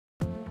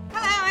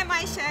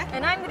Ayse.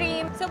 And I'm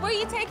Reem. So where are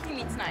you taking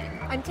me tonight?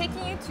 I'm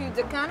taking you to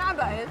Dukan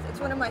Abayas. It's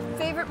one of my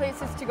favorite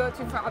places to go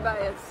to for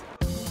abayas.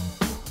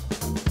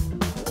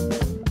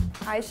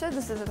 Ayse,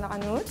 this is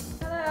Anoud.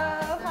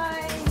 Hello,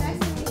 hi, nice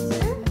to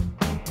meet you.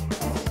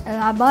 An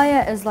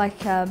abaya is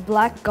like a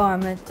black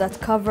garment that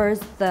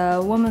covers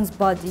the woman's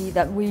body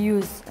that we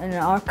use in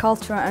our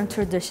culture and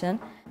tradition.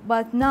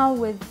 But now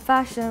with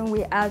fashion,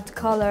 we add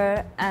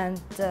color and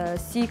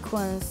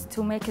sequins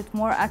to make it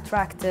more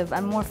attractive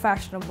and more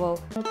fashionable.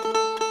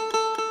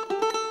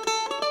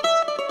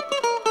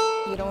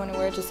 You don't want to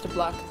wear just a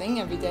black thing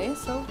every day,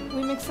 so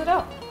we mix it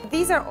up.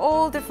 These are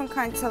all different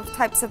kinds of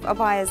types of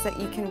abayas that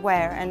you can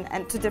wear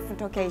and to different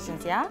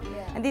occasions, yeah?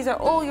 And these are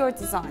all your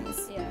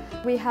designs. Yeah.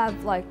 We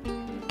have like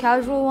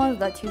casual ones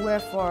that you wear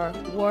for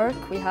work,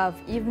 we have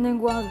evening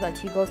ones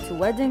that you go to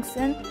weddings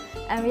in,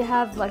 and we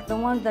have like the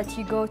ones that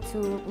you go to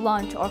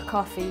lunch or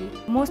coffee.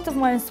 Most of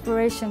my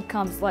inspiration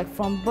comes like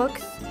from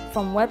books,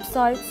 from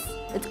websites.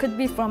 It could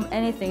be from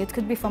anything. It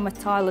could be from a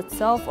tile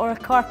itself or a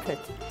carpet.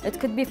 It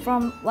could be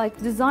from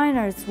like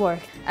designers'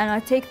 work. And I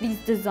take these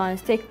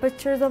designs, take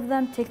pictures of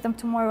them, take them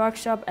to my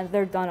workshop, and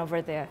they're done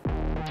over there.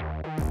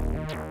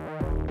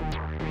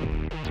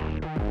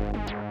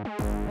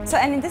 So,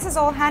 and this is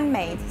all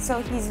handmade,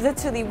 so he's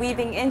literally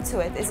weaving into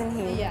it, isn't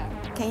he? Yeah.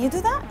 Can you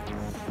do that?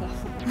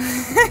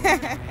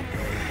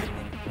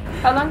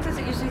 How long does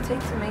it usually take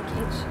to make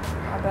each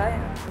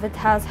abaya? If it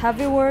has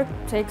heavy work,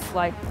 it takes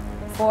like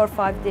 4 or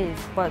 5 days,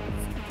 but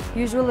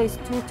usually it's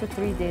 2 to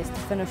 3 days to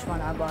finish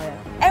one abaya.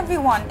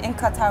 Everyone in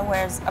Qatar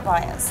wears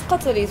abayas.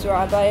 Qataris wear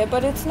abaya,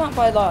 but it's not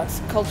by law, it's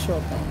a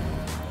cultural thing.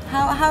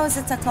 How is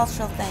it a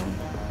cultural thing?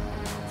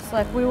 It's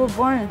like we were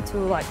born into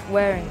like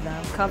wearing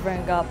them,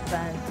 covering up,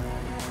 and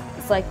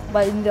it's like,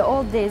 but in the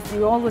old days,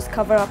 you always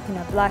cover up in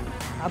a black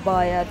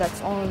abaya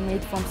that's only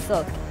made from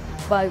silk.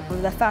 But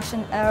with the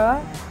fashion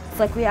era, it's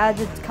like we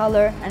added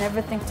color and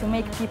everything to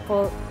make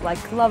people like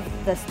love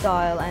the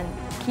style and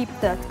keep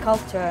that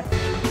culture.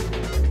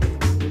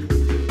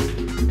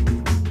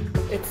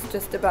 It's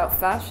just about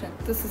fashion.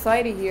 The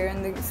society here,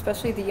 and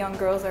especially the young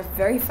girls, are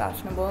very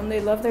fashionable and they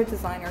love their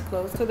designer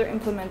clothes, so they're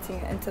implementing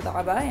it into the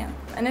abaya.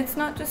 And it's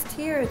not just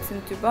here, it's in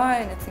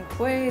Dubai and it's in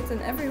Kuwait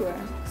and everywhere.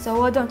 So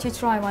why don't you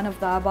try one of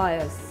the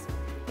abayas?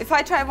 If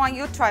I try one,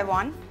 you try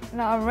one.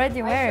 No, I'm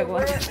already wearing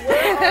one.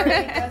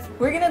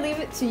 We're gonna leave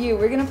it to you.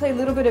 We're gonna play a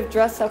little bit of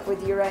dress up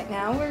with you right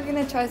now. We're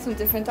gonna try some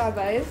different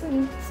abayas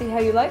and see how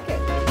you like it.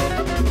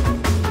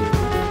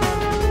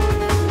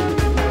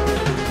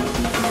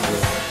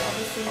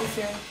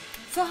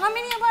 So how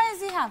many abayas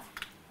do you have?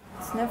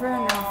 It's never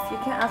enough. You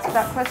can't ask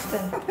that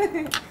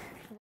question.